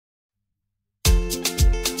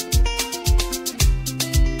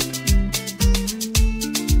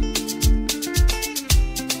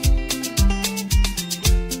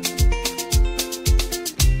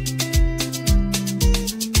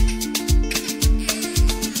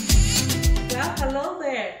Hello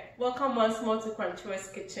there. Welcome once more to Quanchua's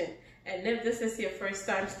Kitchen. And if this is your first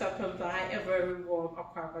time stopping by, a very warm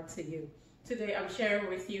welcome to you. Today I'm sharing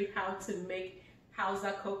with you how to make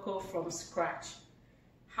Hausa Koko from scratch.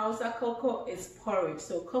 Hausa Koko is porridge.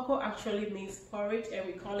 So Koko actually means porridge, and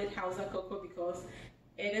we call it Hausa Koko because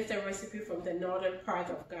it is a recipe from the northern part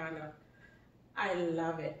of Ghana. I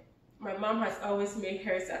love it. My mom has always made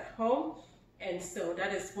hers at home, and so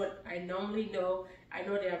that is what I normally know. I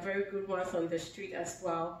know there are very good ones on the street as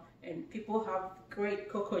well, and people have great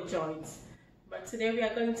cocoa joints. But today we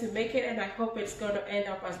are going to make it, and I hope it's going to end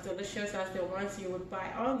up as delicious as the ones you would buy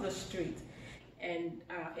on the street. And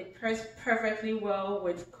it pairs perfectly well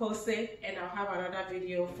with kose, and I'll have another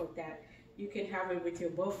video for that. You can have it with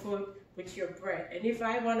your bowl food, with your bread. And if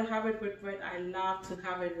I want to have it with bread, I love to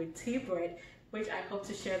have it with tea bread, which I hope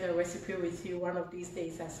to share the recipe with you one of these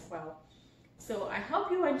days as well. So I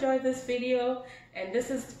hope you enjoyed this video, and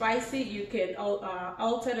this is spicy. You can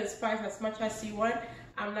alter the spice as much as you want.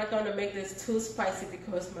 I'm not going to make this too spicy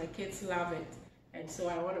because my kids love it, and so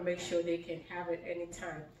I want to make sure they can have it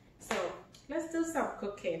anytime. So let's do some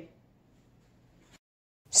cooking.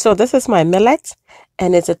 So this is my millet,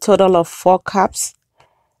 and it's a total of 4 cups.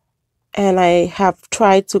 And I have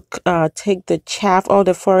tried to take the chaff, all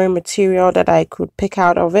the foreign material that I could pick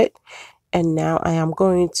out of it. And now I am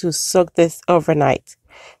going to soak this overnight.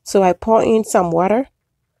 So I pour in some water.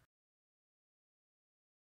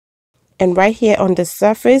 And right here on the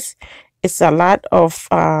surface, it's a lot of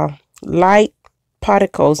light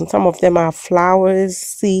particles. And some of them are flowers,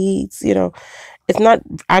 seeds, you know. It's not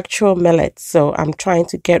actual millet. So I'm trying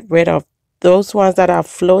to get rid of those ones that are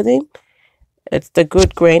floating. It's the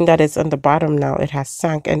good grain that is on the bottom now. It has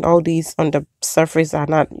sunk, and all these on the surface are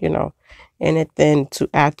not, you know, anything to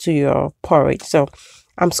add to your porridge. So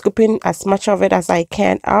I'm scooping as much of it as I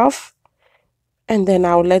can off, and then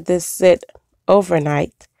I'll let this sit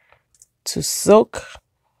overnight to soak,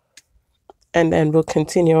 and then we'll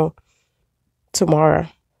continue tomorrow.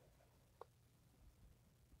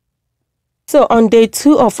 So on day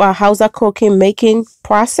 2 of our Hausa Koko making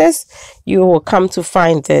process, you will come to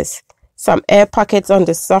find this. Some air pockets on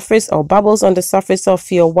the surface or bubbles on the surface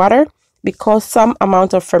of your water because some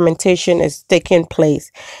amount of fermentation is taking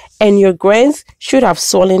place. And your grains should have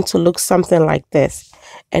swollen to look something like this.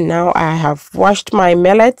 And now I have washed my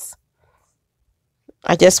millets.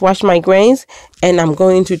 I just washed my grains, and I'm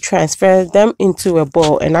going to transfer them into a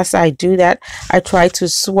bowl. And as I do that, I try to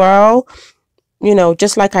swirl, you know,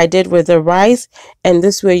 just like I did with the rice. And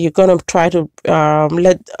this way you're going to try to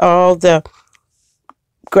let all the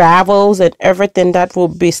gravels and everything that will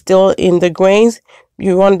be still in the grains,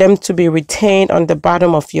 you want them to be retained on the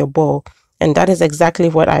bottom of your bowl. And that is exactly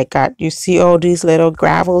what I got. You see all these little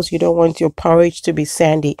gravels. You don't want your porridge to be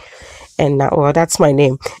sandy. And now, well, that's my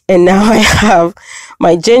name. And now I have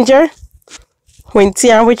my ginger,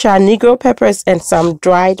 hwentea, which are negro peppers, and some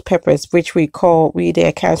dried peppers, which the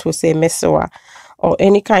Akans will say mesewa, or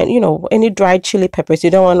any kind, you know, any dried chili peppers. You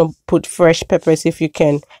don't want to put fresh peppers if you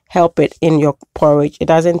can help it in your porridge. It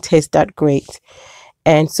doesn't taste that great.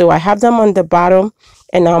 And so I have them on the bottom,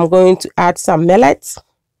 and now I'm going to add some millet,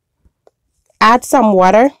 add some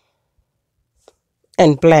water,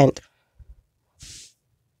 and blend.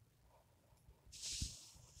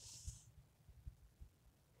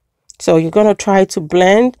 So you're going to try to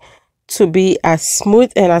blend to be as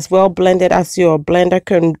smooth and as well blended as your blender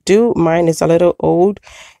can do. Mine is a little old,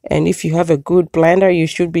 and if you have a good blender, you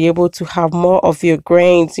should be able to have more of your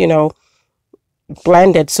grains, you know,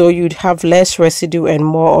 blended, so you'd have less residue and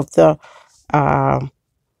more of the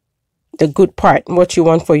good part, what you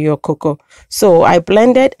want for your cocoa. So I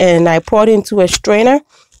blended and I poured into a strainer,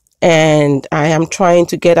 and I am trying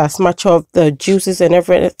to get as much of the juices and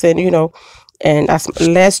everything, you know, and as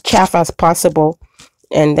less chaff as possible.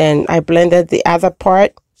 And then I blended the other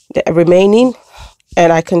part, the remaining,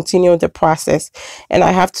 and I continued the process. And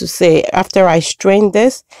I have to say, after I strained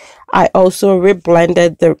this, I also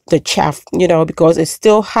re-blended the chaff, you know, because it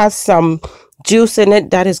still has some juice in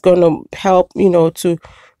it that is going to help, you know, to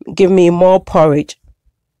give me more porridge.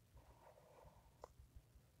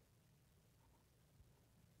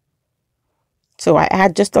 So I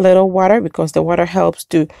add just a little water because the water helps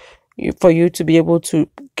for you to be able to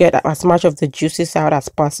get as much of the juices out as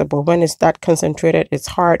possible. When it's that concentrated, it's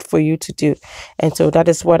hard for you to do. And so that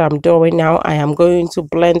is what I'm doing now. I am going to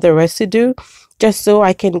blend the residue just so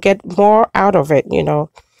I can get more out of it, you know,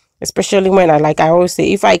 especially when I always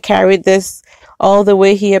say, if I carried this all the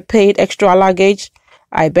way here, paid extra luggage,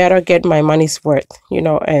 I better get my money's worth, you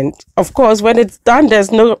know. And of course, when it's done,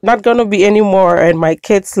 there's not gonna be any more, and my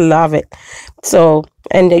kids love it. So,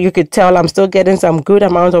 and you could tell I'm still getting some good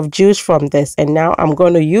amount of juice from this. And now I'm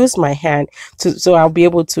going to use my hand so I'll be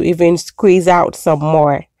able to even squeeze out some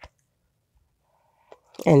more.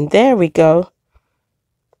 And there we go.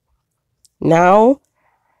 Now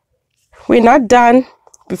we're not done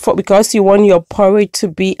because you want your porridge to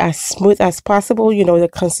be as smooth as possible, you know, the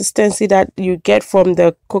consistency that you get from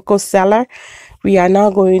the cocoa cellar. We are now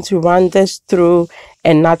going to run this through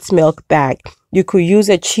a nut milk bag. You could use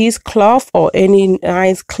a cheesecloth or any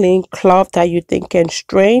nice clean cloth that you think can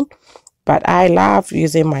strain, but I love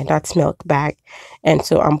using my nut milk bag. And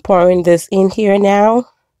so I'm pouring this in here now.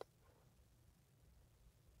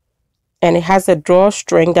 And it has a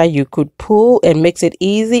drawstring that you could pull and makes it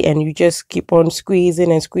easy, and you just keep on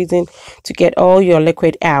squeezing and squeezing to get all your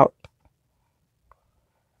liquid out.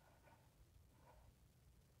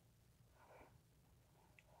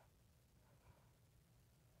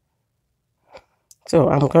 So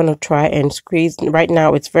I'm going to try and squeeze. Right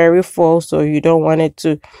now it's very full, so you don't want it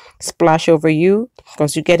to splash over you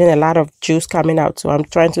because you're getting a lot of juice coming out. So I'm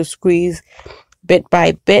trying to squeeze bit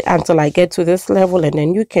by bit until I get to this level, and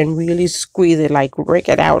then you can really squeeze it, like break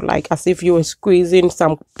it out, like as if you were squeezing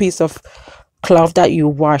some piece of cloth that you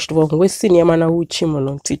washed.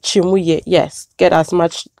 Yes, get as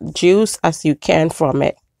much juice as you can from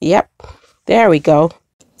it. Yep, there we go.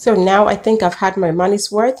 So now I think I've had my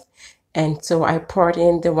money's worth, and so I poured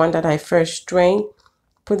in the one that I first strained,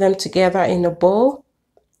 put them together in a bowl.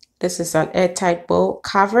 This is an airtight bowl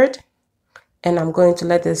covered, and I'm going to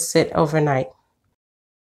let this sit overnight.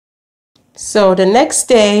 So the next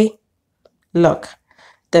day, look,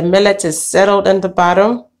 the millet is settled on the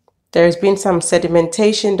bottom. There's been some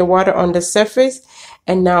sedimentation, the water on the surface,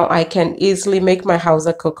 and now I can easily make my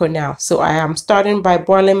Hausa Koko now. So I am starting by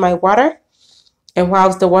boiling my water, and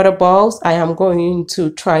whilst the water boils, I am going to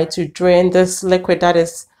try to drain this liquid that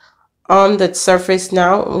is on the surface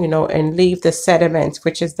now, you know, and leave the sediment,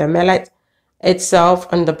 which is the millet itself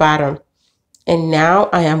on the bottom. And now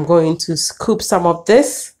I am going to scoop some of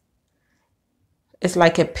this. It's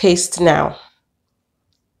like a paste now,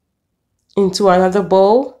 into another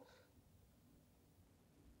bowl.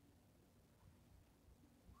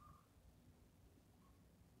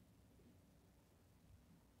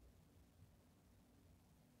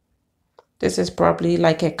 This is probably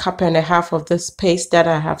like a cup and a half of this paste that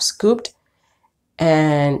I have scooped.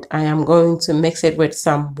 And I am going to mix it with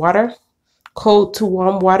some water, cold to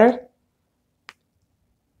warm water.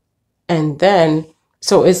 And then,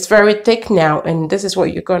 so it's very thick now, and this is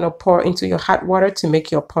what you're going to pour into your hot water to make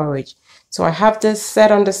your porridge. So I have this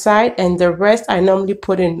set on the side, and the rest I normally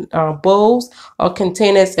put in bowls or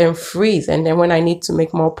containers and freeze. And then when I need to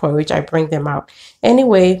make more porridge, I bring them out.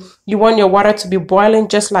 Anyway, you want your water to be boiling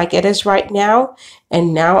just like it is right now.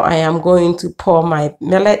 And now I am going to pour my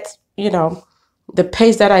millet, you know, the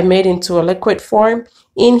paste that I made into a liquid form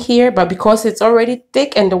in here. But because it's already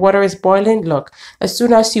thick and the water is boiling, look, as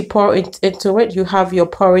soon as you pour it into it, you have your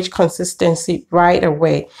porridge consistency right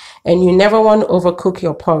away. And you never want to overcook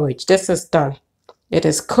your porridge. This is done. It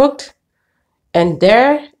is cooked. And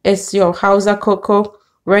there is your Hausa Koko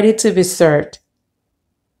ready to be served.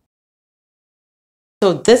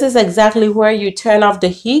 So this is exactly where you turn off the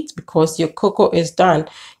heat because your cocoa is done.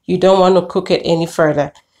 You don't want to cook it any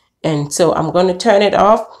further. And so I'm going to turn it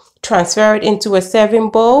off, transfer it into a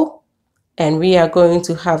serving bowl, and we are going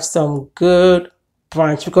to have some good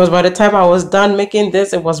brunch, because by the time I was done making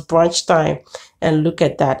this, it was brunch time. And look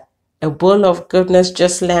at that. A bowl of goodness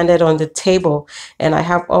just landed on the table, and I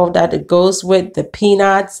have all that it goes with the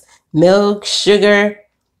peanuts, milk, sugar,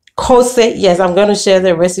 kose. Yes, I'm going to share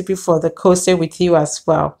the recipe for the kose with you as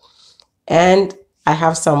well. And I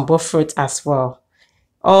have some bull fruit as well.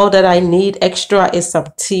 All that I need extra is some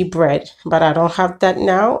tea bread, but I don't have that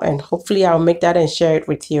now, and hopefully I'll make that and share it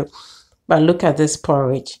with you. But look at this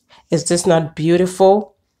porridge. Is this not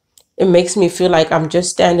beautiful? It makes me feel like I'm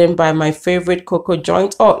just standing by my favorite cocoa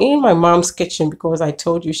joint or in my mom's kitchen, because I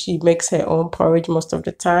told you she makes her own porridge most of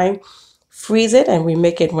the time. Freeze it and we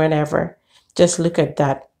make it whenever. Just look at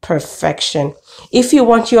that. Perfection. If you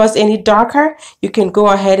want yours any darker, you can go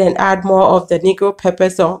ahead and add more of the negro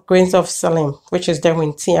peppers or grains of selim, which is the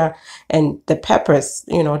hwentea, and the peppers,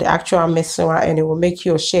 you know, the actual mesewa, and it will make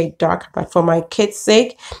your shade darker. But for my kids'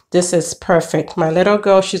 sake, this is perfect. My little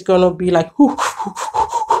girl, she's going to be like,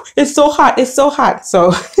 it's so hot, it's so hot.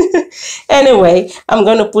 So anyway, I'm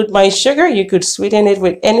going to put my sugar. You could sweeten it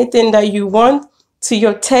with anything that you want to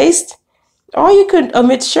your taste. Or you could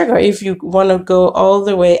omit sugar if you want to go all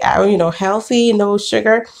the way out, healthy, no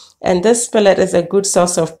sugar. And this millet is a good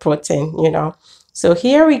source of protein, So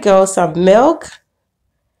here we go, some milk.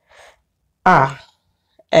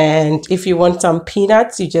 And if you want some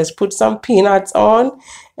peanuts, you just put some peanuts on,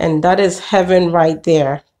 and that is heaven right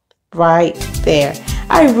there. Right there.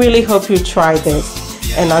 I really hope you try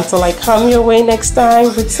this. And until I come your way next time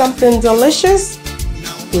with something delicious,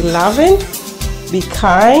 be loving, be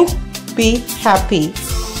kind, be happy.